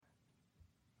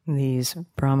these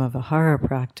Brahmavihara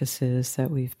practices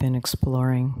that we've been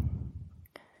exploring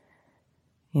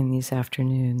in these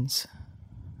afternoons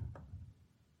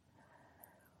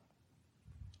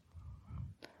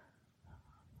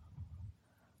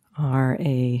are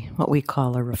what we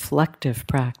call a reflective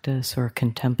practice or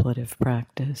contemplative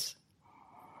practice,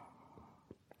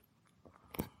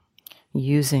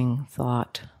 using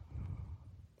thought,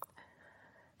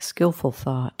 skillful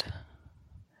thought,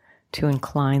 to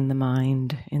incline the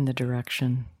mind in the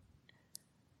direction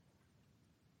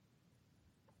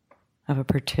of a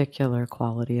particular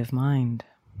quality of mind.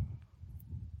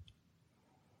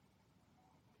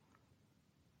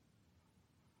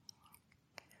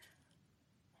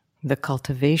 The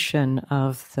cultivation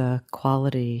of the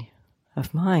quality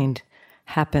of mind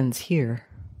happens here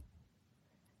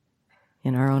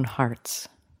in our own hearts,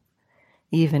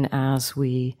 even as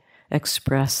we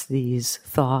express these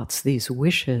thoughts, these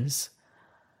wishes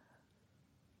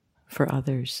for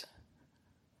others.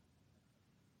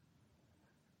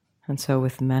 And so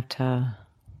with metta,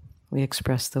 we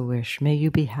express the wish, may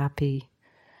you be happy,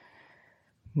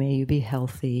 may you be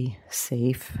healthy,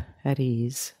 safe, at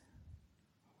ease.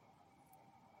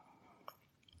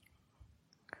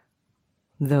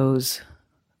 Those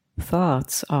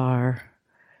thoughts are,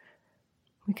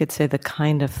 we could say, the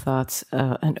kind of thoughts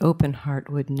an open heart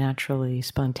would naturally,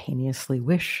 spontaneously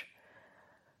wish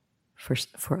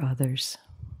for others.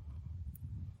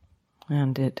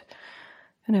 And it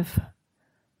kind of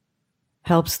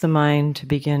helps the mind to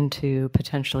begin to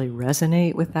potentially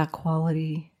resonate with that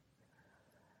quality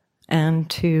and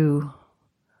to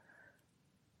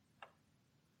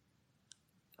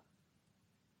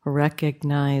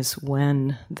recognize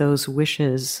when those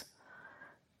wishes,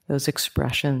 those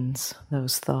expressions,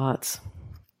 those thoughts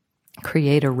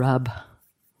create a rub.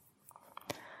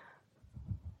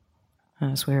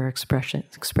 As we're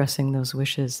expressing those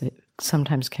wishes, it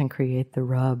sometimes can create the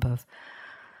rub of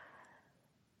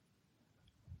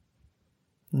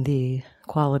the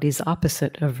qualities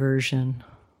opposite aversion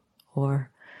or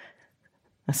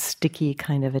a sticky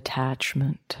kind of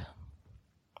attachment.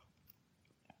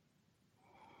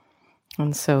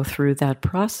 And so through that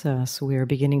process, we are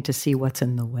beginning to see what's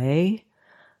in the way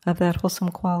of that wholesome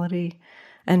quality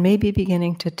and maybe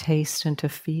beginning to taste and to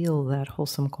feel that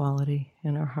wholesome quality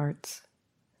in our hearts.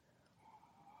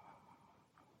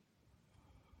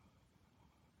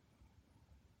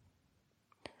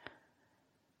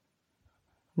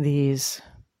 These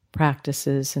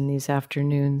practices in these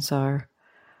afternoons are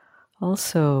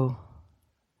also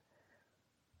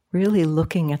really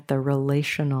looking at the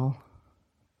relational,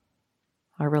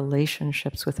 our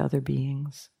relationships with other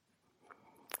beings,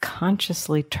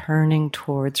 consciously turning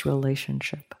towards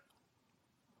relationship.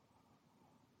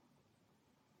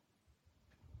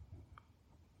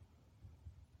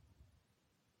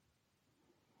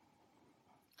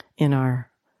 In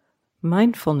our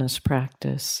mindfulness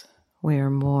practice, we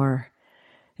are more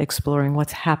exploring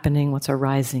what's happening, what's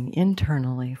arising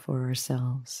internally for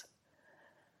ourselves.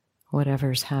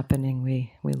 Whatever's happening,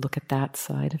 we look at that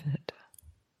side of it.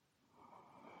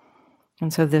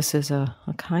 And so this is a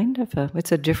kind of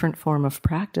it's a different form of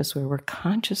practice where we're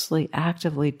consciously,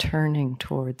 actively turning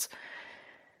towards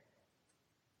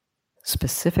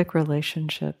specific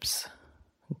relationships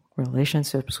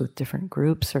with different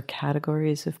groups or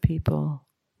categories of people,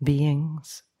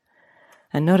 beings,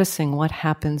 and noticing what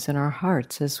happens in our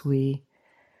hearts as we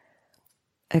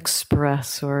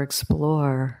express or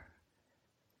explore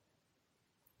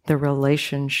the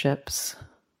relationships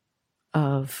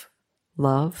of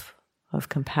love, of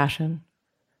compassion,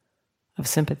 of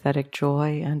sympathetic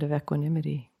joy, and of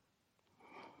equanimity.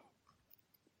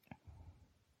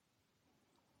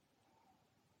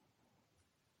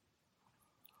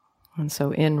 And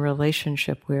so in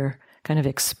relationship, we're kind of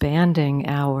expanding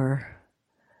our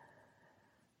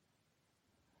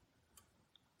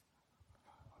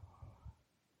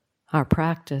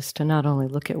practice to not only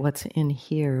look at what's in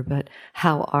here, but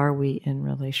how are we in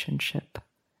relationship,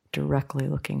 directly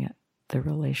looking at the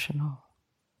relational.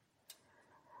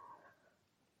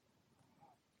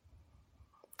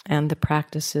 And the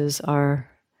practices are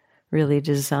really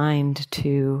designed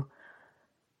to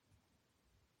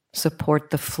support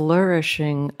the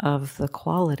flourishing of the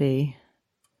quality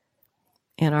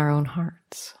in our own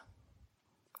hearts.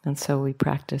 And so we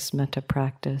practice metta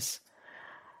practice,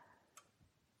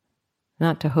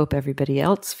 not to hope everybody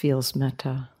else feels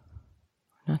metta,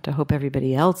 not to hope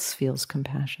everybody else feels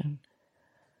compassion,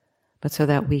 but so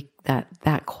that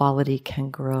that quality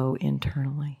can grow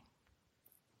internally.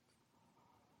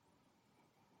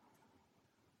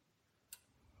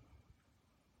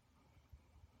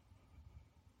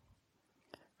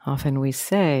 Often we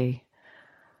say,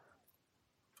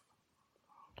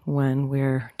 when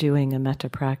we're doing a metta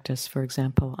practice, for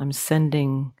example, I'm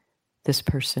sending this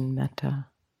person metta,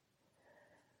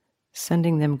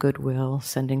 sending them goodwill,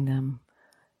 sending them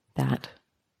that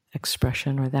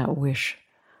expression or that wish.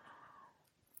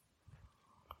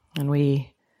 And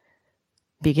we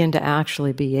begin to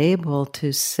actually be able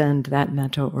to send that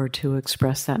metta or to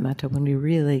express that metta when we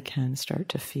really can start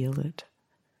to feel it.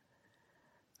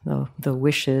 The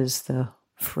wishes, the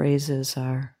phrases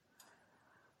are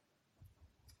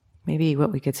maybe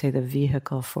what we could say the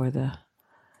vehicle for the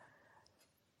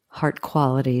heart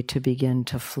quality to begin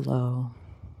to flow.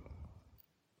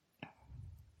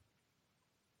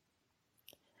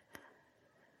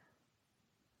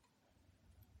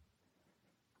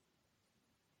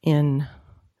 In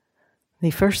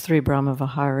the first three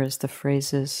Brahma-viharas, the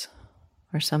phrases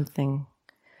are something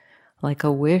like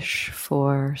a wish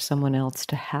for someone else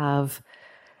to have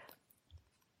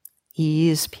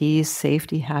ease, peace,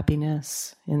 safety,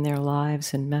 happiness in their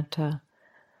lives in metta,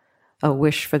 a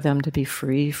wish for them to be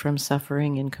free from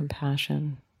suffering in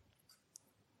compassion,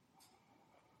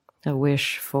 a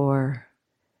wish for,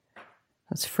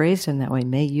 it's phrased in that way,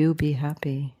 may you be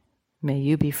happy, may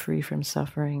you be free from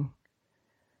suffering.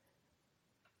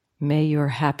 May your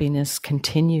happiness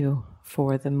continue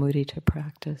for the mudita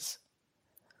practice.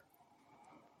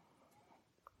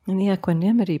 In the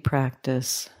equanimity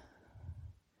practice,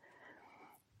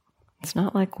 it's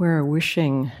not like we're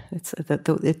wishing.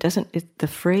 The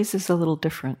phrase is a little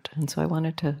different, and so I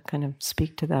wanted to kind of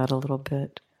speak to that a little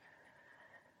bit.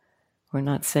 We're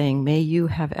not saying, "May you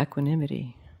have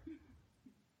equanimity."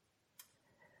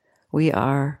 We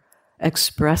are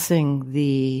expressing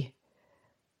the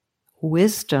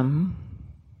wisdom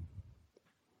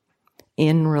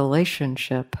in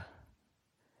relationship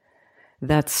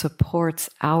that supports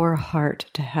our heart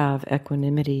to have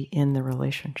equanimity in the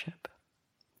relationship.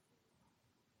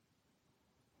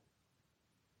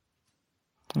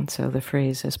 And so the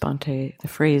phrase, as Bhante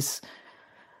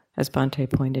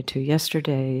pointed to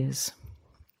yesterday, is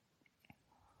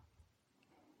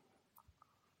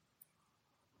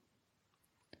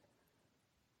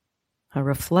a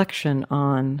reflection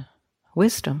on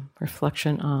wisdom,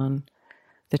 reflection on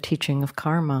the teaching of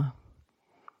karma,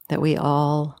 that we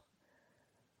all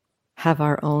have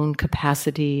our own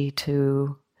capacity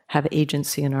to have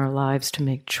agency in our lives to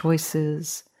make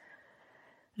choices,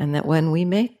 and that when we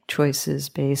make choices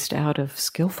based out of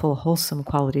skillful, wholesome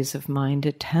qualities of mind,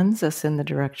 it tends us in the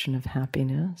direction of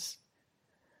happiness.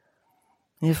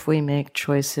 If we make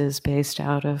choices based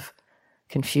out of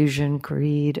confusion,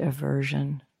 greed,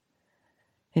 aversion,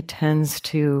 it tends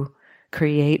to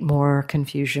create more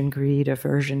confusion, greed,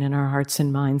 aversion in our hearts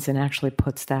and minds, and actually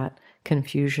puts that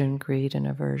confusion, greed, and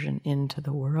aversion into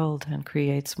the world and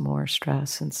creates more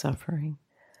stress and suffering.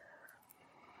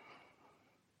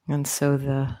 And so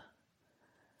the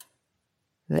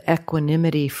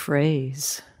equanimity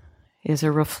phrase is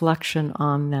a reflection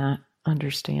on that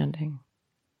understanding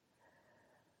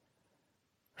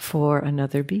for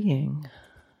another being.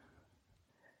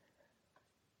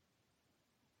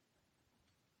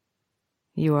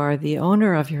 You are the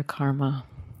owner of your karma.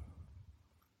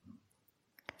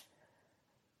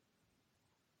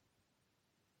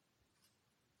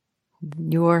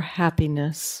 Your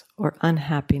happiness or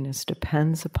unhappiness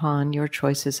depends upon your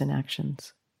choices and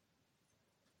actions,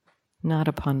 not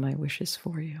upon my wishes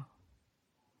for you.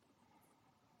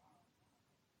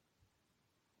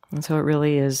 And so it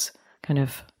really is kind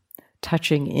of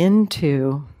touching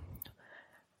into,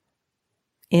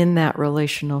 in that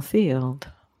relational field,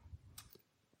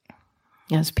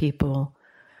 as people,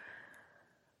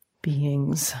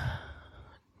 beings,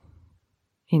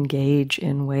 engage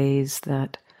in ways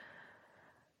that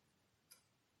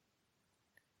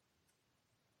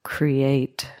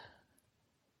create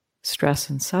stress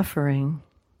and suffering,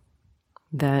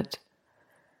 that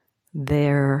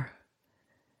they're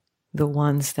the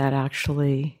ones that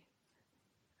actually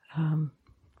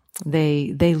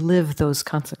they live those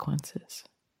consequences.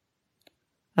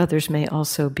 Others may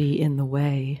also be in the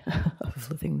way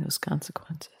of living those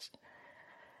consequences.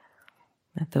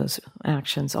 That those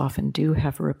actions often do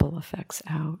have ripple effects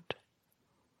out.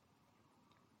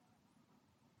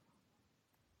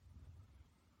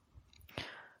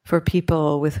 For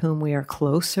people with whom we are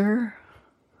closer,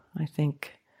 I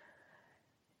think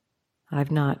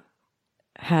I've not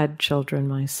had children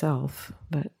myself,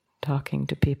 but talking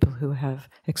to people who have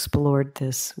explored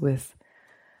this with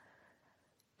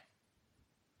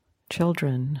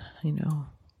children,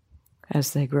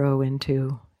 as they grow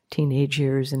into teenage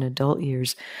years and adult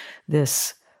years,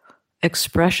 this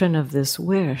expression of this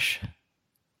wish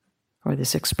or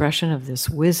this expression of this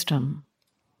wisdom,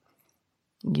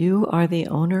 you are the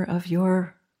owner of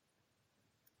your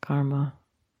karma.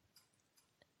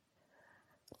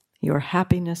 Your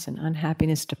happiness and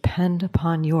unhappiness depend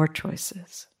upon your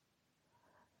choices,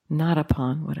 not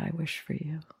upon what I wish for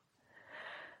you.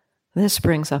 This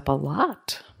brings up a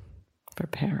lot for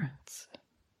parents.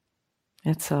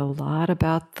 It's a lot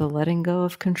about the letting go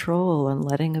of control and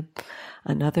letting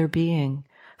another being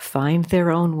find their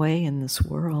own way in this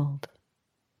world.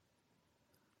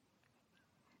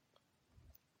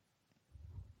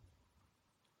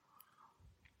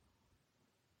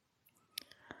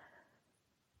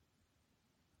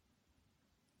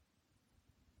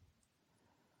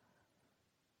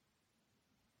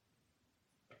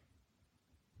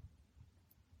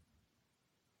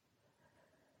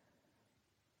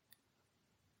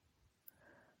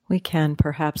 We can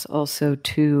perhaps also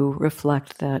too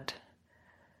reflect that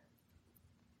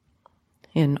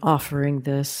in offering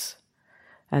this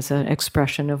as an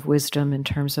expression of wisdom in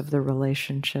terms of the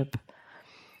relationship,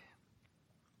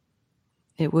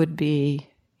 it would be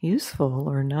useful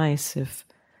or nice if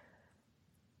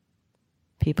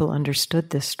people understood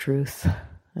this truth,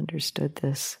 understood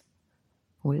this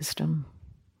wisdom.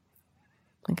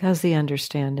 Because the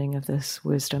understanding of this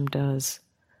wisdom does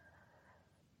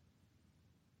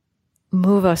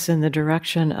move us in the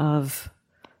direction of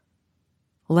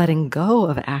letting go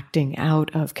of acting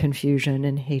out of confusion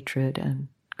and hatred and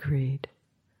greed.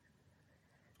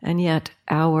 And yet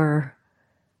our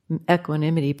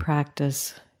equanimity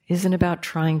practice isn't about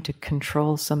trying to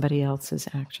control somebody else's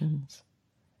actions.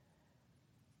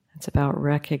 It's about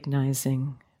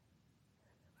recognizing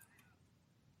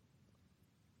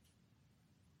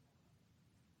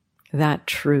that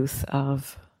truth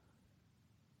of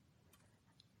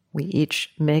we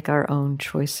each make our own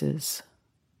choices.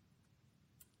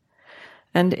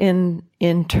 And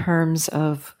in terms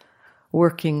of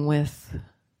working with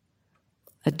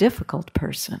a difficult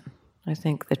person, I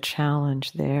think the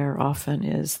challenge there often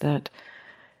is that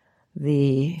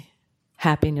the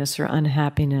happiness or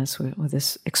unhappiness with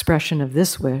this expression of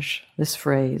this wish, this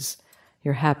phrase,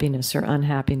 your happiness or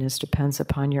unhappiness depends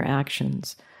upon your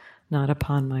actions, not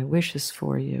upon my wishes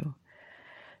for you.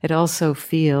 It also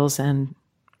feels and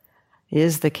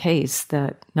is the case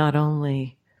that not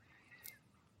only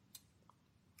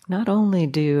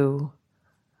do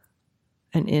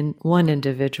one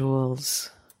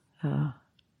individual's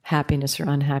happiness or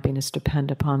unhappiness depend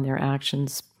upon their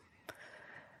actions,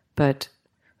 but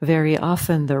very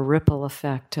often the ripple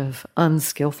effect of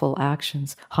unskillful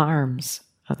actions harms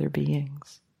other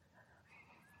beings.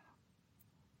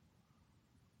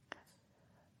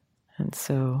 And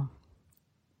so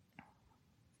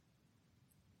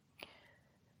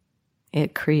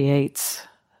it creates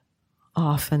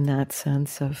often that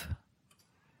sense of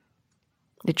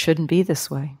it shouldn't be this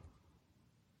way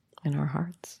in our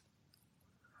hearts.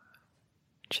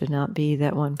 It should not be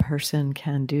that one person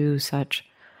can do such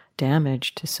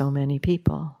damage to so many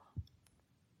people.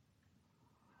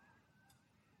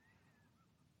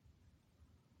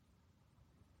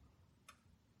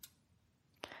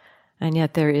 And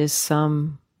yet there is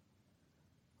some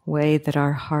way that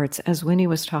our hearts, as Winnie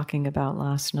was talking about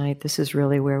last night, this is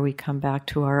really where we come back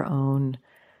to our own,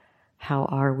 how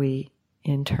are we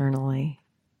internally?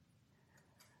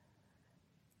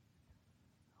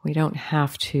 We don't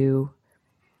have to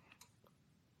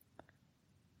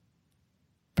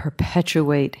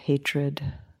perpetuate hatred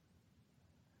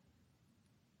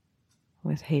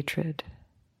with hatred.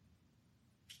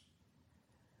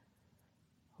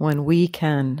 When we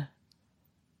can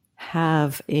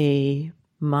have a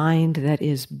mind that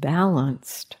is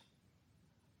balanced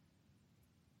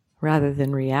rather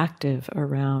than reactive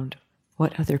around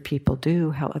what other people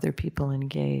do, how other people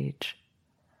engage,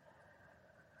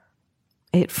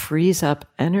 it frees up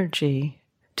energy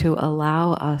to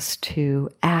allow us to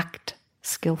act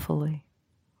skillfully,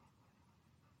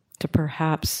 to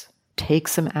perhaps take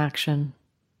some action,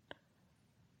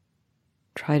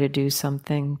 try to do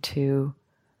something to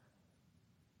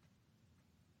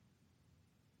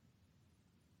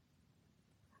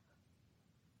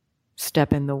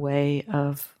step in the way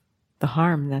of the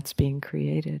harm that's being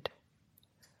created.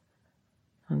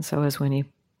 And so as Winnie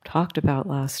talked about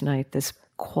last night, this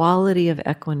quality of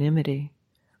equanimity,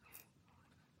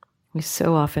 we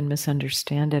so often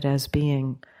misunderstand it as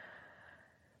being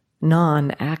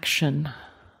non-action,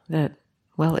 that,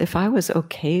 well, if I was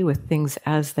okay with things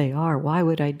as they are, why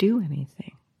would I do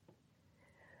anything?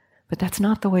 But that's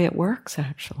not the way it works,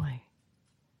 actually.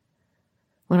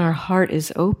 When our heart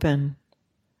is open,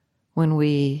 when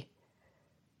we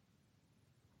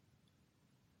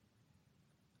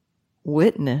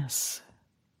witness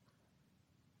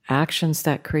actions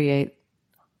that create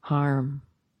harm,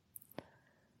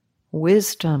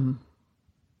 wisdom,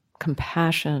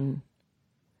 compassion,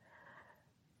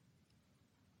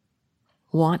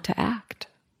 want to act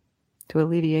to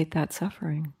alleviate that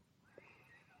suffering.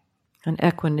 And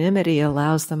equanimity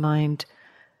allows the mind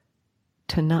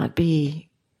to not be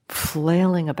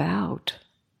flailing about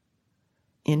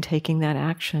in taking that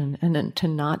action, and then to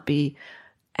not be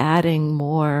adding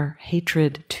more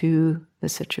hatred to the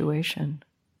situation.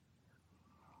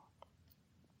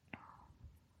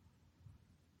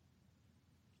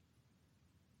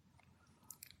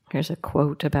 Here's a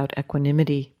quote about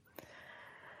equanimity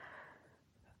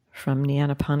from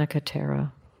Nyanaponika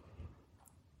Thera.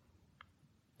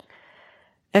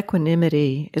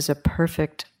 Equanimity is a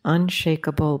perfect,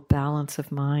 unshakable balance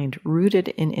of mind, rooted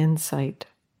in insight.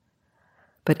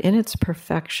 But in its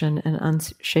perfection and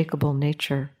unshakable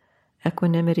nature,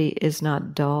 equanimity is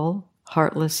not dull,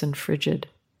 heartless, and frigid.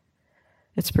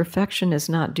 Its perfection is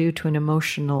not due to an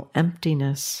emotional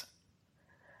emptiness,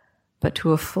 but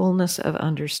to a fullness of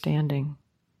understanding,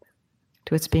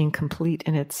 to its being complete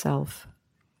in itself.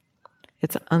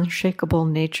 Its unshakable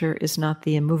nature is not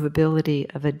the immovability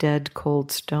of a dead,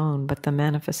 cold stone, but the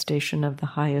manifestation of the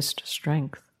highest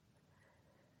strength.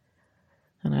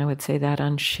 And I would say that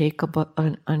unshakability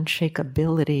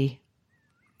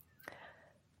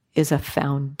is a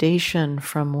foundation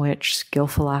from which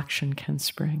skillful action can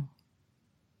spring.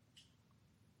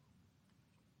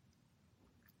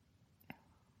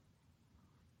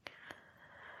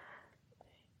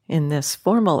 In this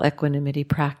formal equanimity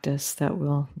practice that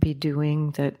we'll be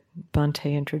doing, that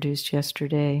Bhante introduced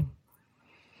yesterday,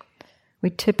 we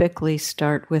typically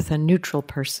start with a neutral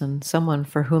person, someone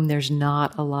for whom there's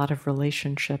not a lot of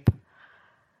relationship.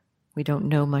 We don't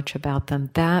know much about them.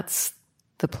 That's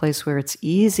the place where it's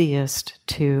easiest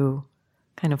to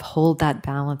kind of hold that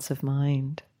balance of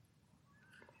mind.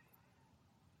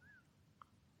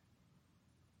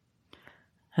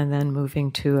 And then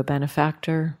moving to a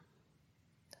benefactor,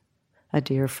 a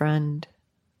dear friend,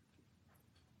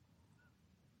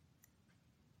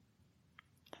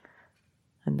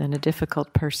 and then a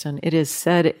difficult person. It is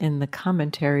said in the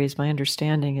commentaries, my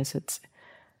understanding is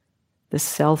the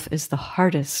self is the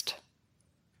hardest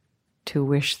to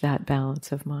wish that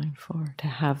balance of mind for, to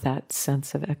have that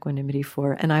sense of equanimity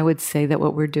for. And I would say that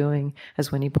what we're doing,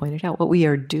 as Winnie pointed out, what we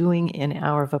are doing in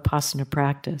our Vipassana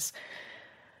practice,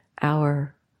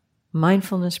 our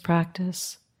mindfulness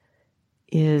practice,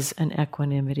 is an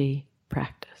equanimity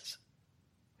practice.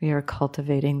 We are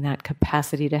cultivating that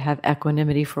capacity to have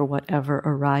equanimity for whatever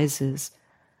arises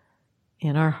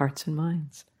in our hearts and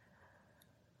minds.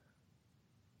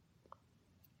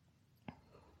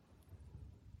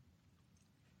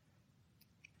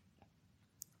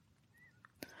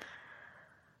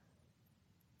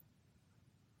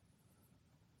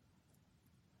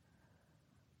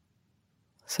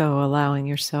 So allowing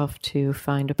yourself to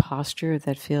find a posture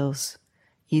that feels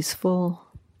easeful,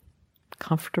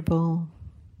 comfortable.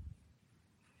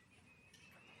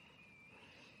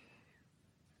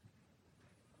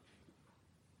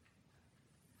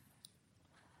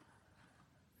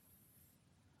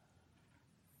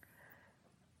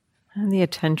 And the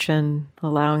attention,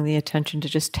 allowing the attention to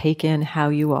just take in how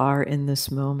you are in this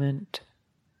moment.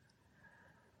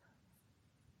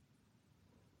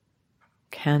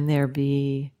 Can there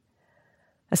be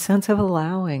a sense of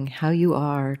allowing how you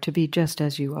are to be just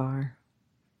as you are?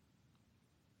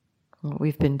 What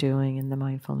we've been doing in the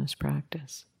mindfulness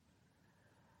practice.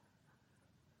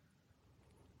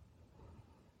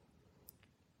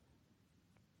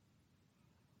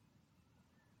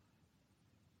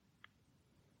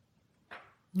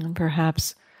 And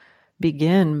perhaps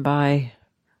begin by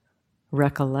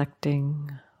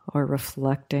recollecting or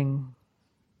reflecting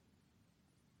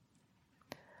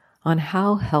on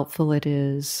how helpful it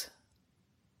is,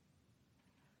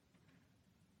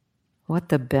 what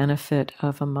the benefit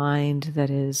of a mind that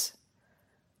is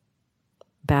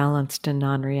balanced and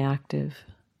non-reactive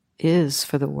is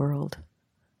for the world,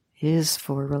 is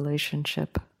for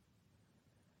relationship,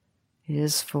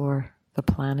 is for the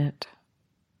planet.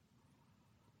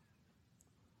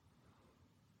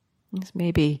 It's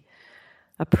maybe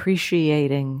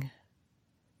appreciating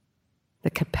the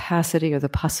capacity or the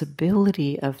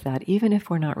possibility of that, even if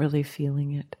we're not really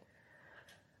feeling it.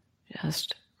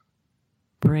 Just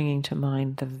bringing to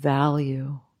mind the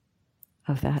value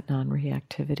of that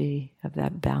non-reactivity, of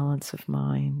that balance of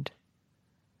mind.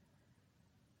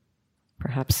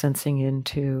 Perhaps sensing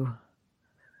into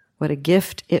what a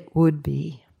gift it would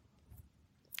be,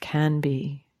 can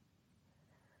be,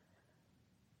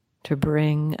 to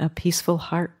bring a peaceful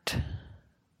heart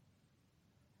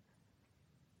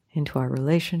into our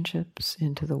relationships,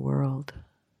 into the world.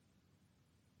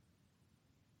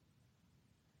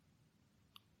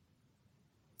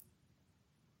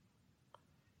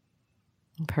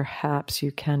 Perhaps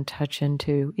you can touch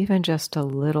into even just a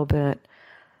little bit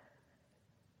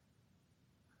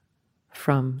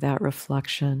from that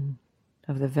reflection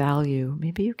of the value.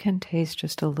 Maybe you can taste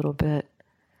just a little bit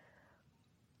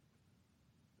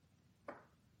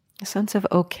a sense of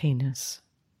okayness.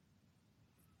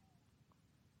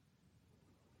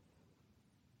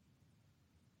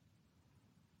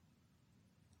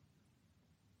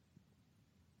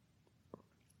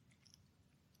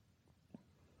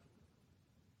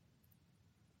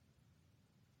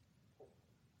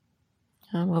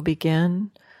 And we'll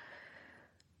begin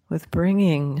with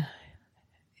bringing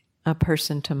a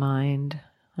person to mind,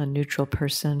 a neutral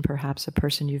person, perhaps a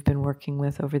person you've been working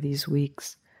with over these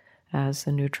weeks as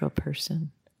a neutral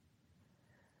person.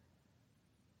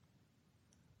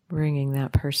 Bringing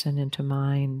that person into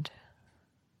mind.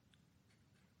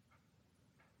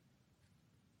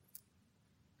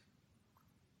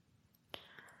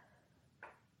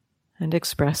 And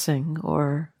expressing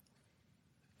or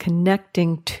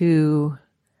connecting to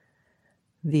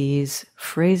these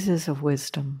phrases of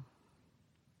wisdom.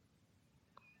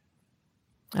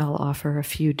 I'll offer a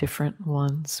few different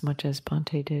ones, much as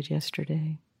Bhante did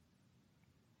yesterday.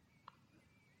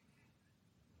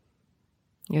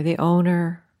 You're the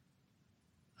owner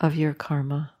of your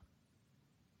karma.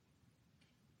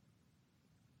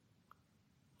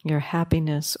 Your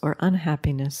happiness or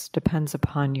unhappiness depends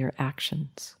upon your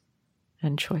actions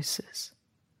and choices,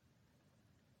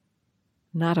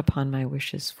 not upon my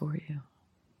wishes for you.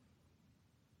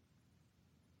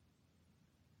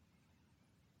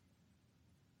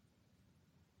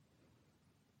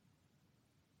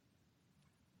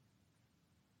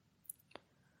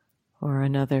 Or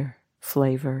another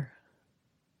flavor.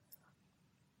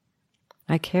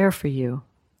 I care for you,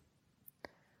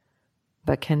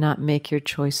 but cannot make your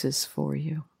choices for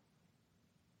you.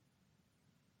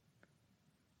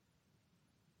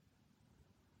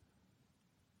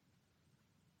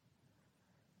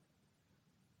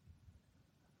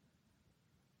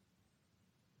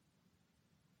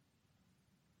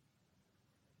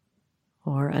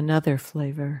 Or another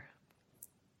flavor.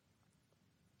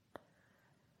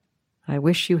 I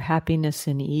wish you happiness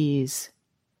and ease,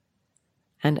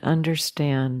 and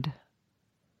understand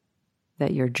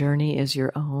that your journey is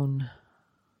your own.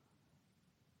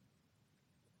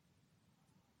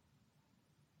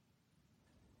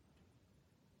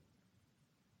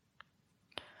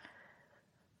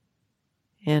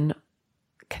 In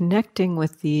connecting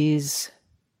with these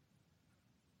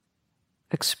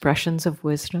expressions of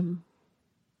wisdom,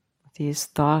 these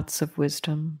thoughts of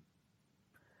wisdom,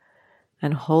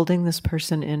 and holding this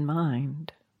person in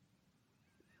mind.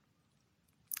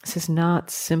 This is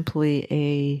not simply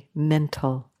a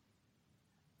mental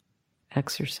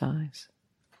exercise.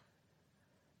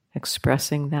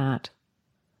 Expressing that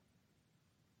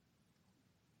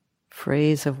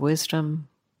phrase of wisdom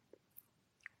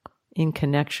in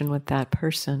connection with that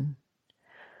person.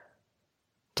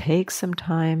 Take some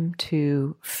time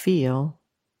to feel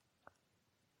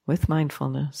with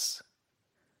mindfulness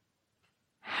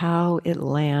how it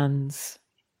lands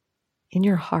in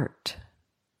your heart,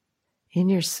 in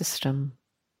your system,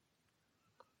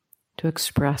 to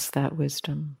express that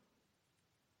wisdom.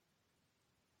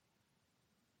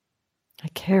 I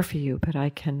care for you, but I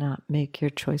cannot make your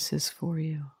choices for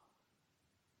you.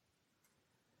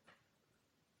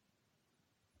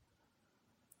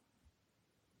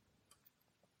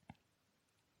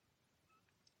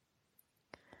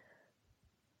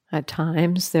 At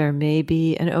times there may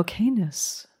be an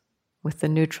okayness with the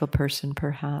neutral person,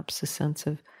 perhaps, a sense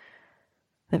of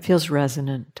that feels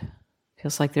resonant,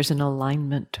 feels like there's an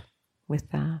alignment with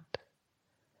that.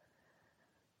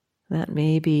 That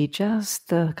may be just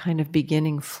the kind of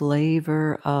beginning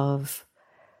flavor of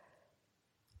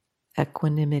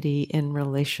equanimity in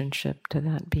relationship to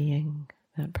that being,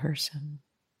 that person.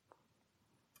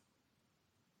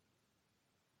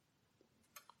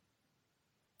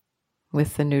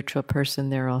 With the neutral person,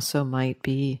 there also might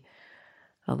be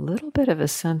a little bit of a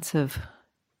sense of,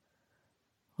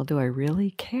 well, do I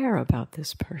really care about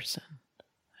this person?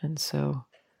 And so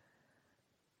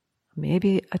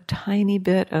maybe a tiny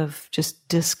bit of just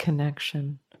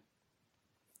disconnection.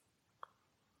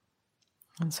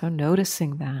 And so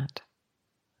noticing that,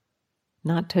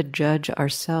 not to judge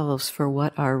ourselves for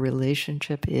what our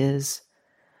relationship is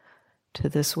to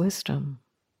this wisdom.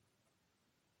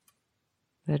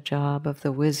 The job of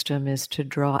the wisdom is to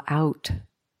draw out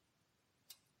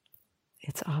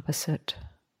its opposite,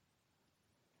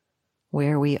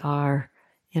 where we are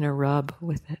in a rub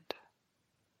with it.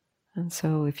 And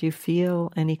so if you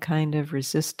feel any kind of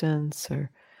resistance or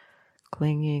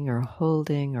clinging or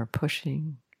holding or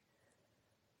pushing,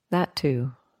 that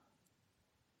too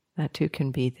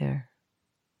can be there.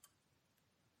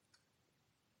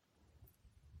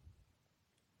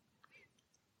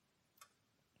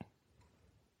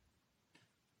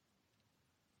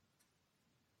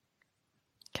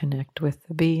 Connect with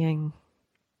the being.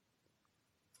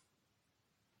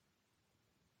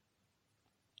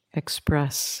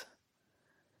 Express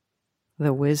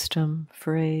the wisdom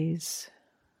phrase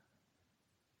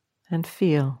and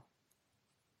feel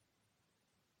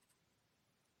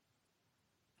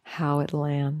how it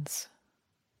lands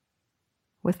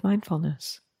with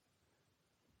mindfulness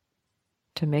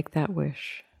to make that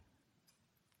wish.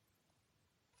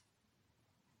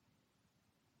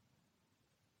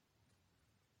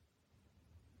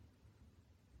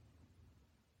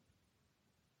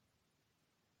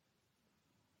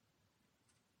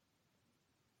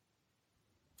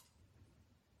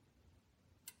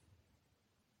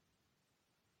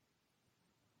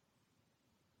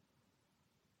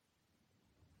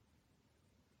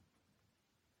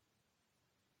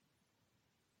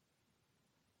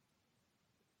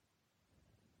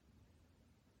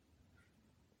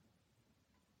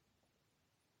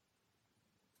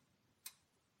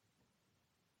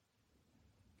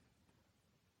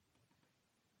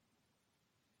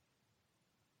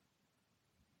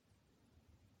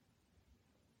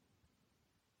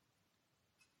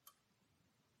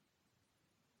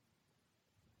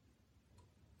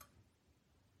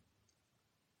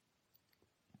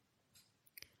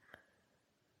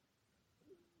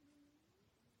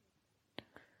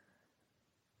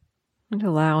 And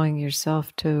allowing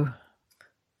yourself to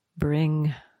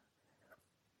bring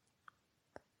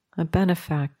a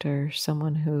benefactor,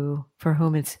 someone for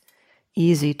whom it's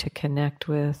easy to connect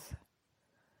with,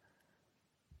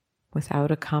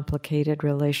 without a complicated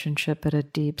relationship, but a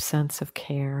deep sense of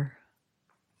care.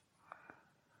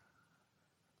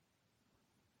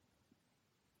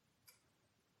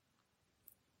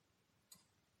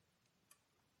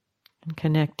 And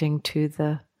connecting to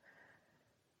the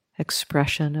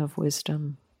expression of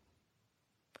wisdom.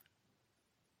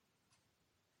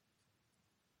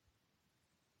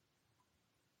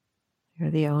 You're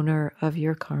the owner of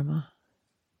your karma.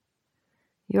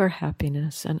 Your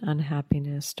happiness and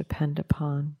unhappiness depend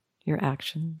upon your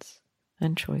actions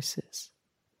and choices,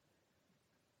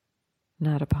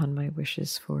 not upon my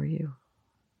wishes for you.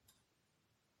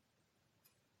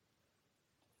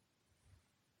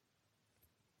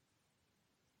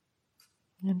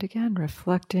 And again,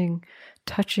 reflecting,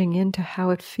 touching into how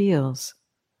it feels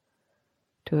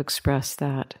to express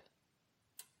that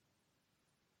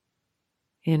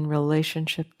in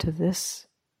relationship to this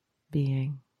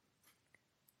being.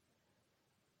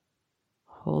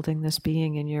 Holding this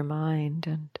being in your mind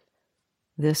and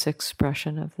this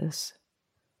expression of this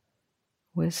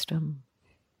wisdom.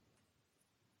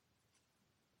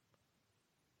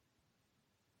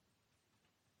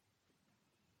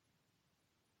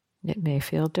 It may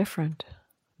feel different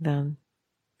than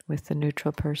with the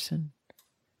neutral person.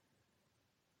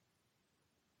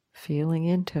 Feeling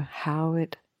into how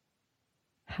it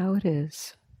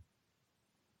is.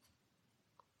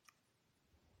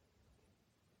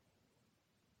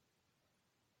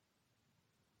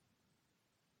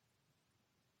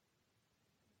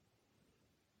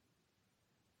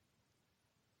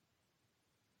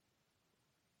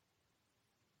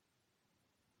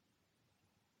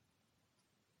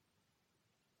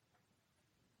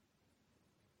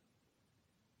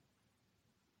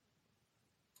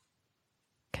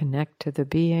 Connect to the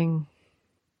being.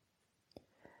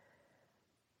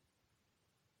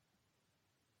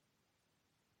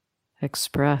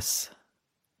 Express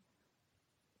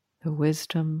the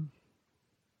wisdom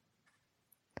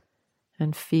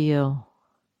and feel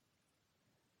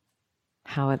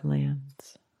how it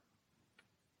lands.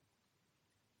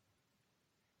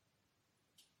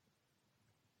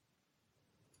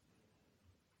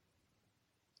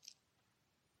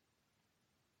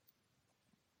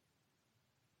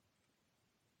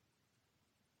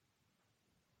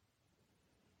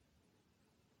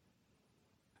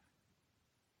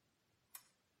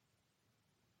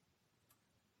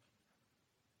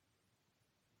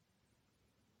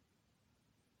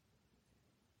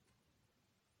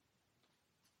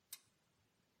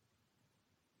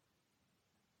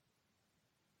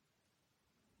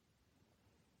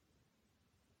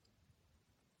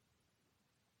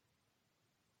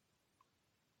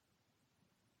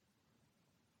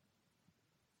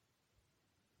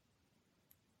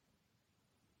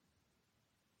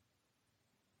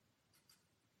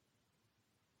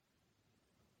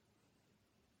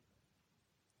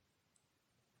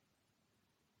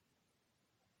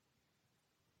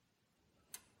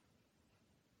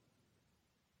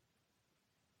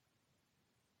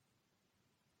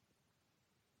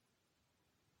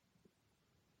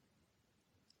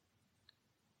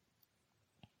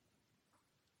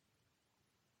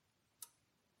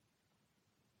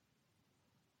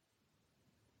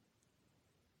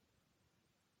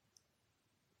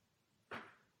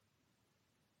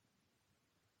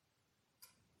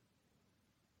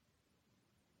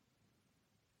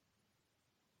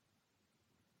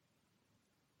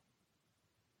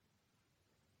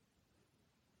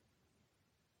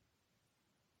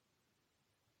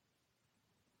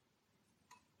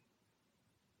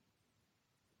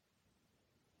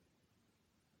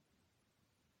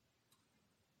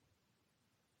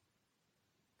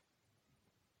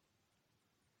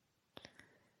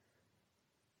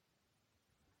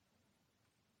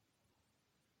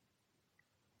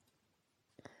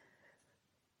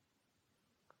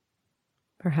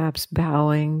 Perhaps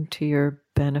bowing to your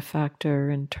benefactor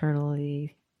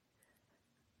internally,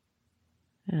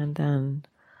 and then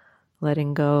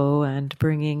letting go and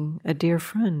bringing a dear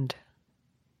friend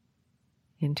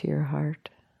into your heart.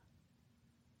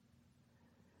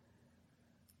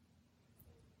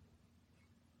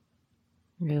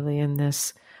 Really, in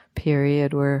this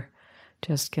period, we're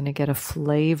just going to get a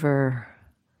flavor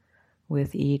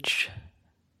with each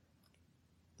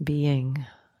being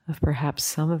of perhaps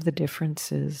some of the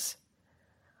differences,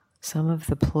 some of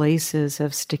the places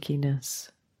of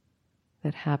stickiness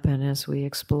that happen as we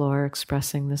explore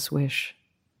expressing this wish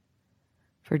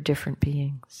for different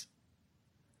beings.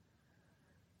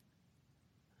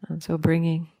 And so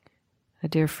bringing a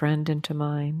dear friend into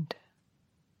mind,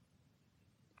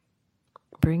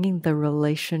 bringing the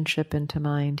relationship into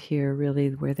mind here, really,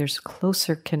 where there's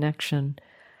closer connection.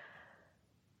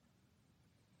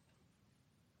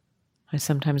 I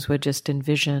sometimes would just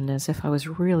envision as if I was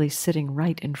really sitting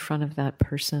right in front of that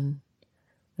person,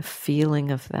 the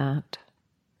feeling of that.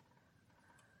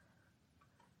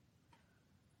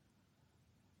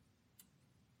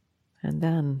 And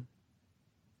then,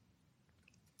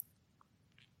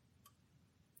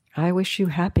 I wish you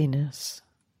happiness,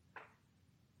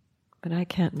 but I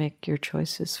can't make your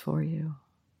choices for you.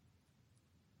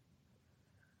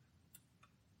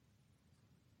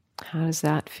 How does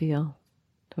that feel,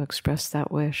 to express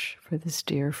that wish for this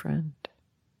dear friend?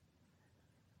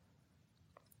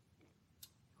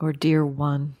 Or dear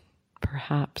one,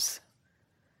 perhaps,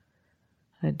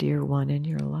 a dear one in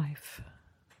your life.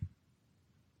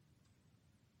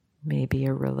 Maybe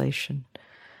a relation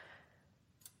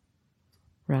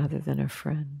rather than a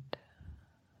friend.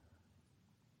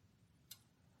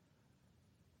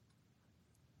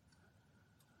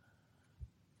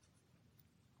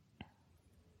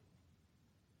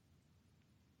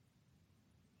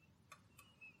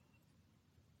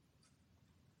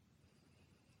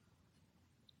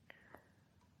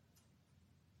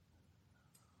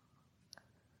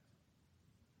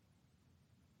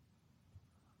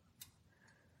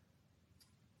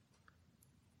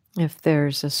 If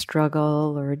there's a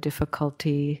struggle or a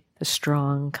difficulty, a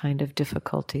strong kind of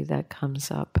difficulty that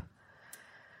comes up,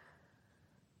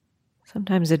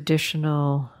 sometimes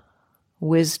additional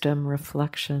wisdom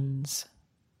reflections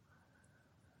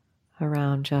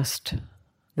around just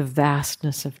the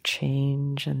vastness of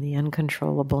change and the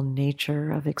uncontrollable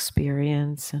nature of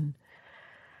experience and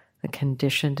the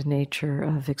conditioned nature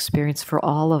of experience for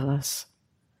all of us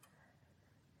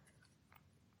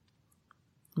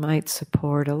might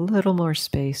support a little more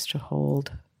space to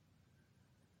hold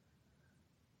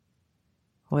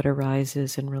what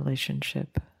arises in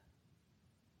relationship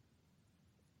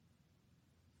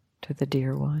to the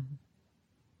dear one.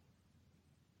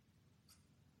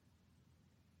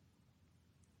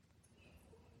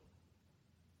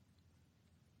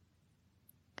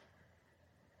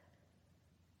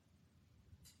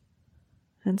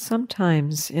 And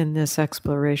sometimes in this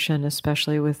exploration,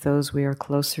 especially with those we are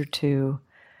closer to,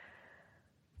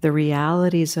 the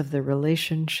realities of the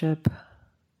relationship,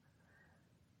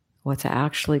 what's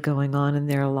actually going on in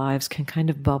their lives, can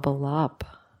kind of bubble up.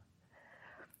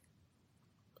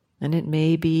 And it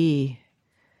may be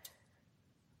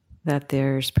that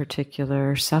there's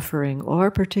particular suffering or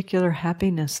particular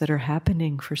happiness that are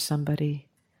happening for somebody.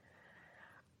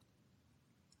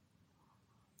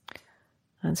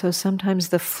 And so sometimes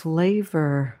the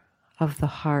flavor of the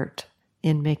heart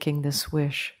in making this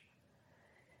wish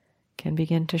can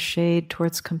begin to shade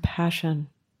towards compassion,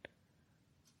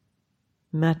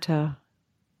 metta,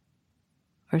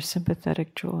 or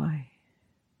sympathetic joy.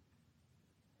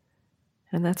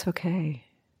 And that's okay.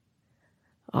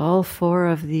 All four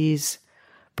of these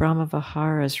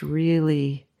Brahma-viharas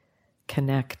really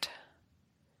connect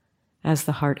as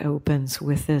the heart opens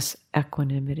with this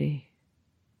equanimity.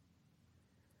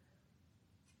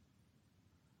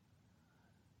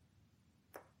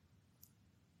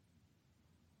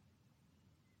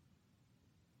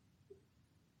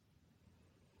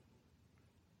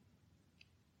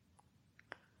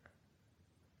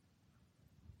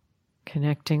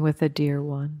 Connecting with a dear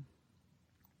one.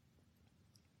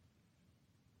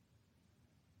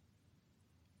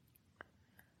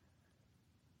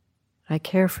 I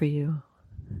care for you,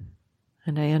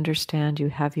 and I understand you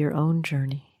have your own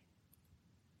journey.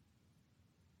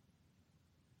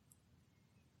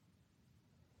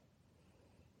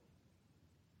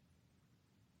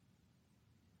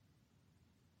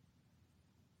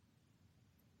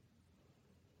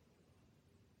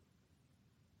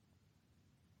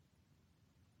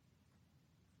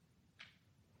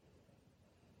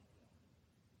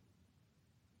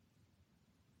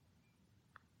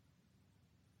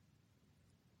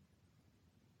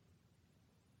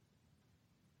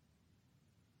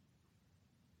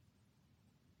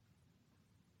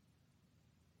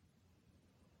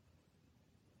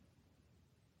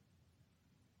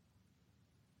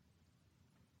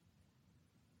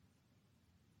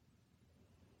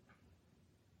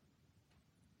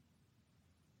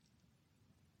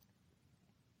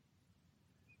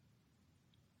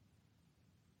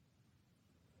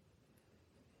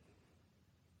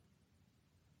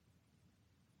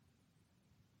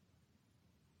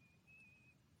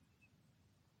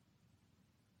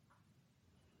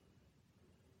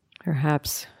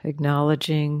 Perhaps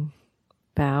acknowledging,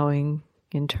 bowing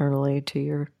internally to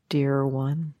your dear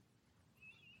one,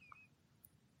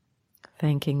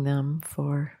 thanking them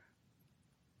for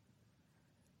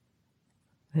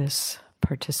this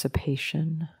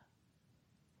participation,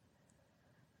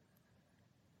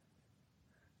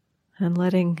 and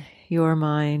letting your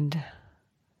mind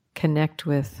connect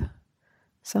with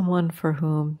someone for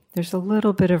whom there's a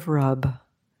little bit of rub,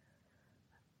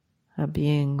 a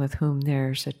being with whom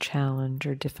there's a challenge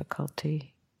or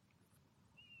difficulty.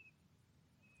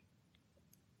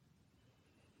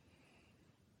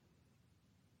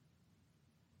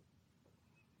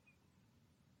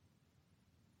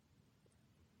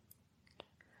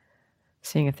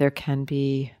 Seeing if there can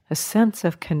be a sense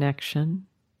of connection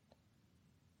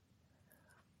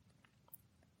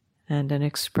and an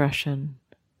expression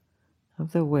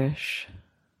of the wish.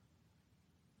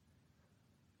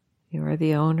 You are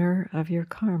the owner of your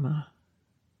karma.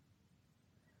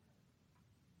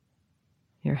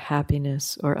 Your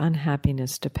happiness or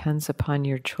unhappiness depends upon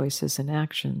your choices and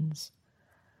actions,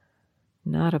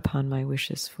 not upon my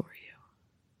wishes for you.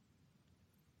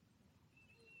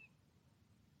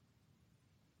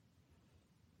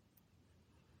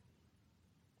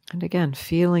 And again,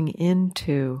 feeling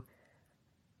into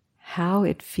how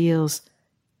it feels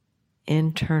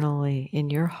internally in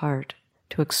your heart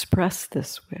to express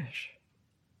this wish.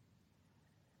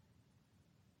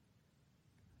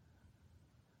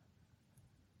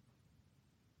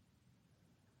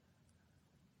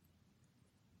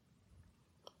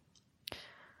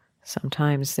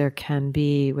 Sometimes there can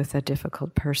be, with a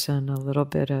difficult person, a little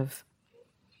bit of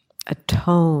a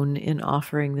tone in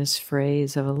offering this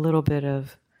phrase of a little bit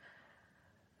of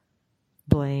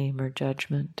blame or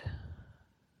judgment.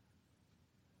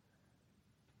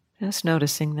 Just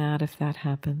noticing that if that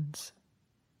happens.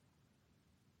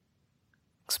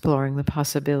 Exploring the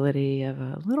possibility of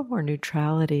a little more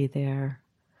neutrality there,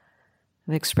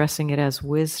 of expressing it as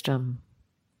wisdom.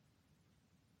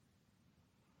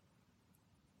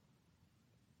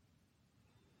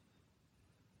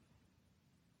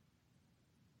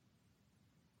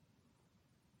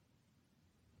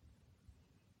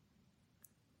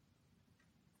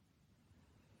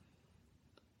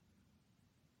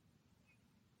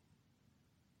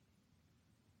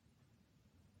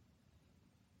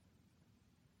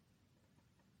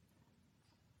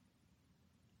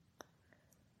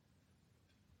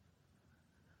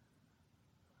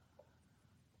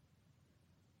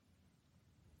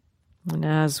 And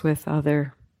as with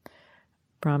other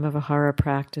Brahmavihara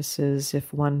practices,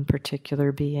 if one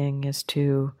particular being is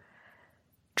too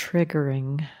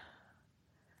triggering,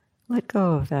 let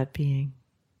go of that being.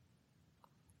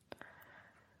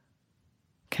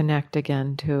 Connect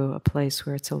again to a place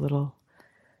where it's a little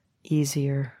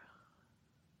easier.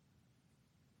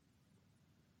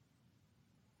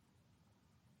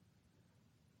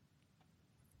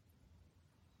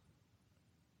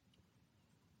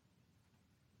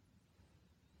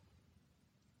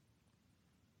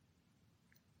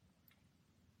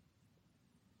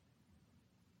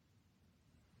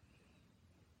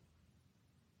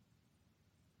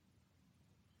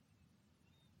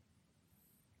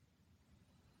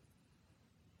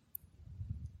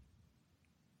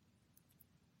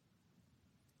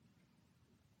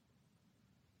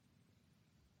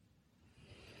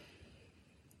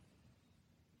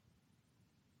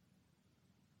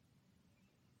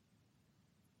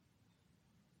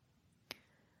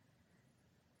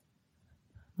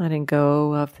 Letting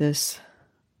go of this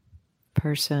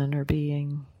person or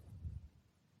being,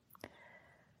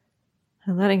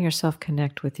 and letting yourself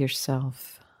connect with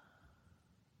yourself.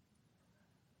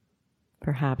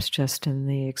 Perhaps just in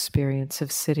the experience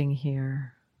of sitting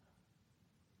here,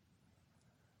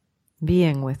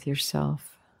 being with yourself.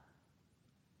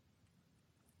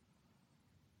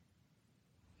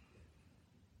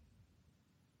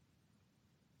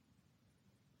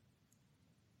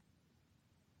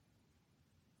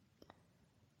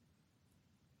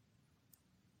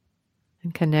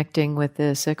 And connecting with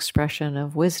this expression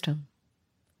of wisdom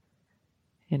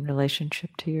in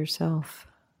relationship to yourself.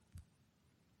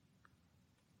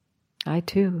 I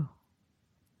too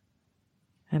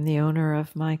am the owner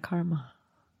of my karma.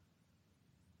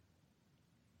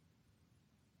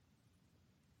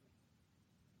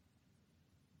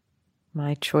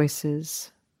 My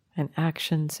choices and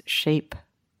actions shape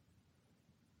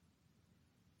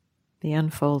the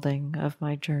unfolding of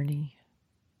my journey.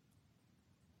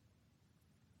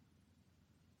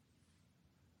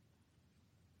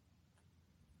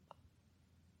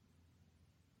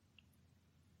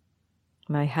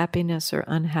 My happiness or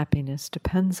unhappiness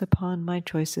depends upon my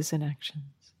choices and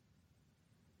actions.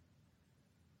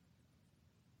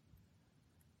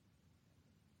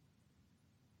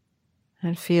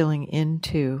 and feeling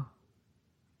into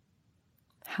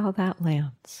how that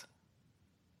lands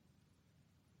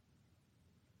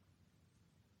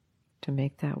to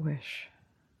make that wish.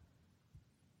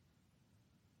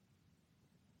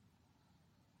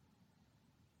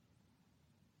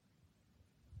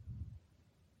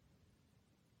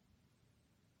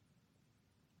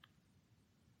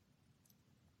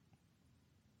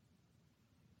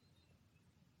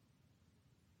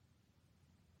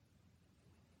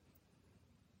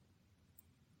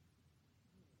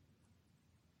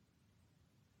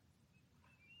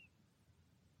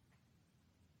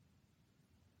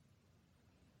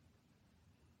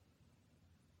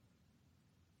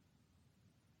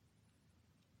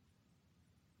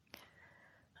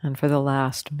 And for the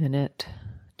last minute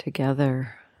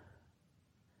together,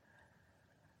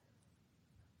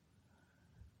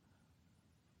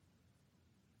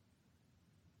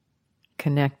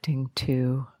 connecting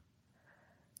to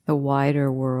the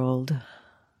wider world,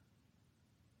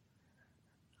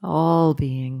 all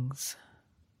beings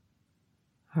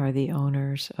are the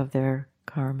owners of their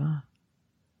karma.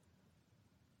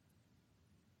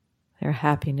 Their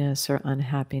happiness or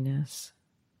unhappiness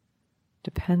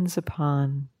depends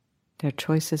upon their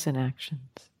choices and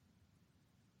actions,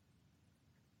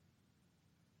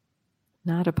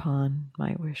 not upon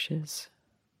my wishes.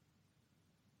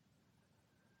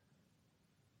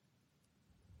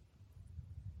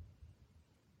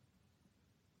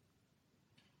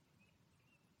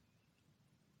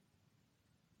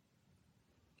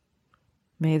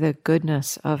 May the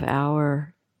goodness of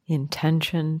our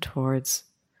intention towards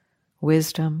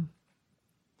wisdom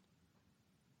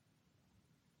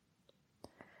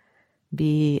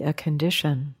be a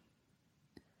condition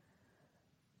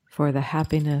for the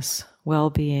happiness,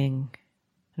 well-being,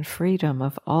 and freedom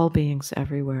of all beings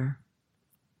everywhere.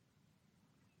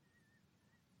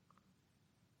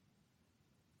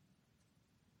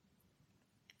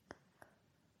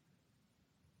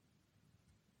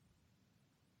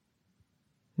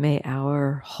 May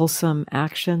our wholesome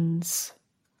actions,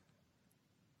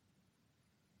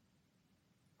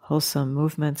 wholesome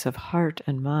movements of heart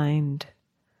and mind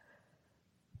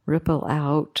ripple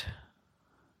out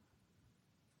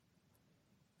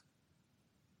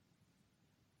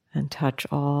and touch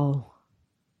all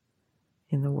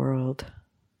in the world.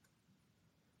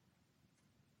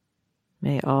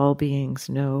 May all beings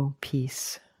know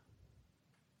peace.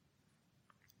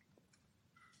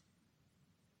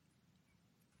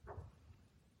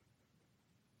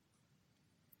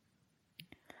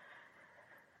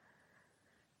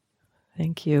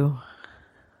 Thank you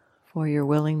for your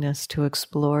willingness to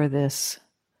explore this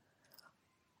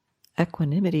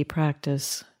equanimity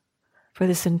practice for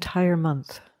this entire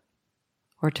month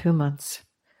or 2 months,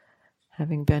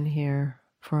 having been here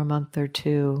for a month or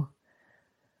two,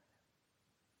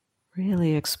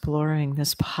 really exploring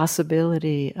this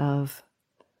possibility of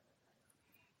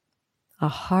a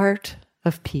heart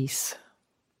of peace.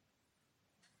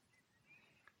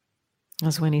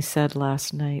 As when he said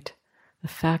last night, the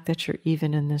fact that you're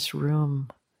even in this room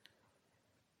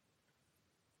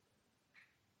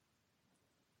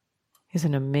is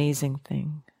an amazing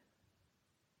thing.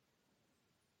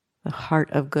 The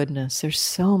heart of goodness. There's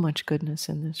so much goodness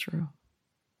in this room.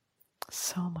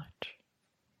 So much.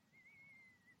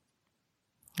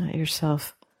 Let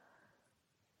yourself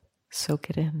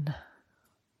soak it in.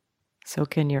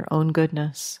 Soak in your own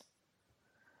goodness.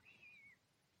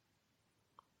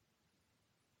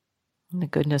 And the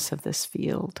goodness of this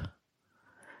field.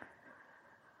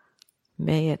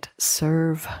 May it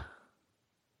serve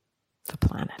the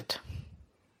planet.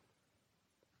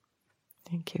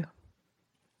 Thank you.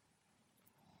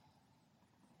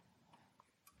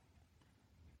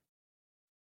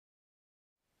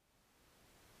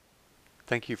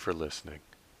 Thank you for listening.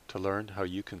 To learn how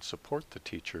you can support the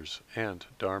teachers and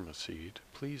Dharma Seed,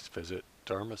 please visit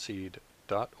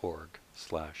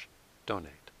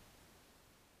dharmaseed.org/donate.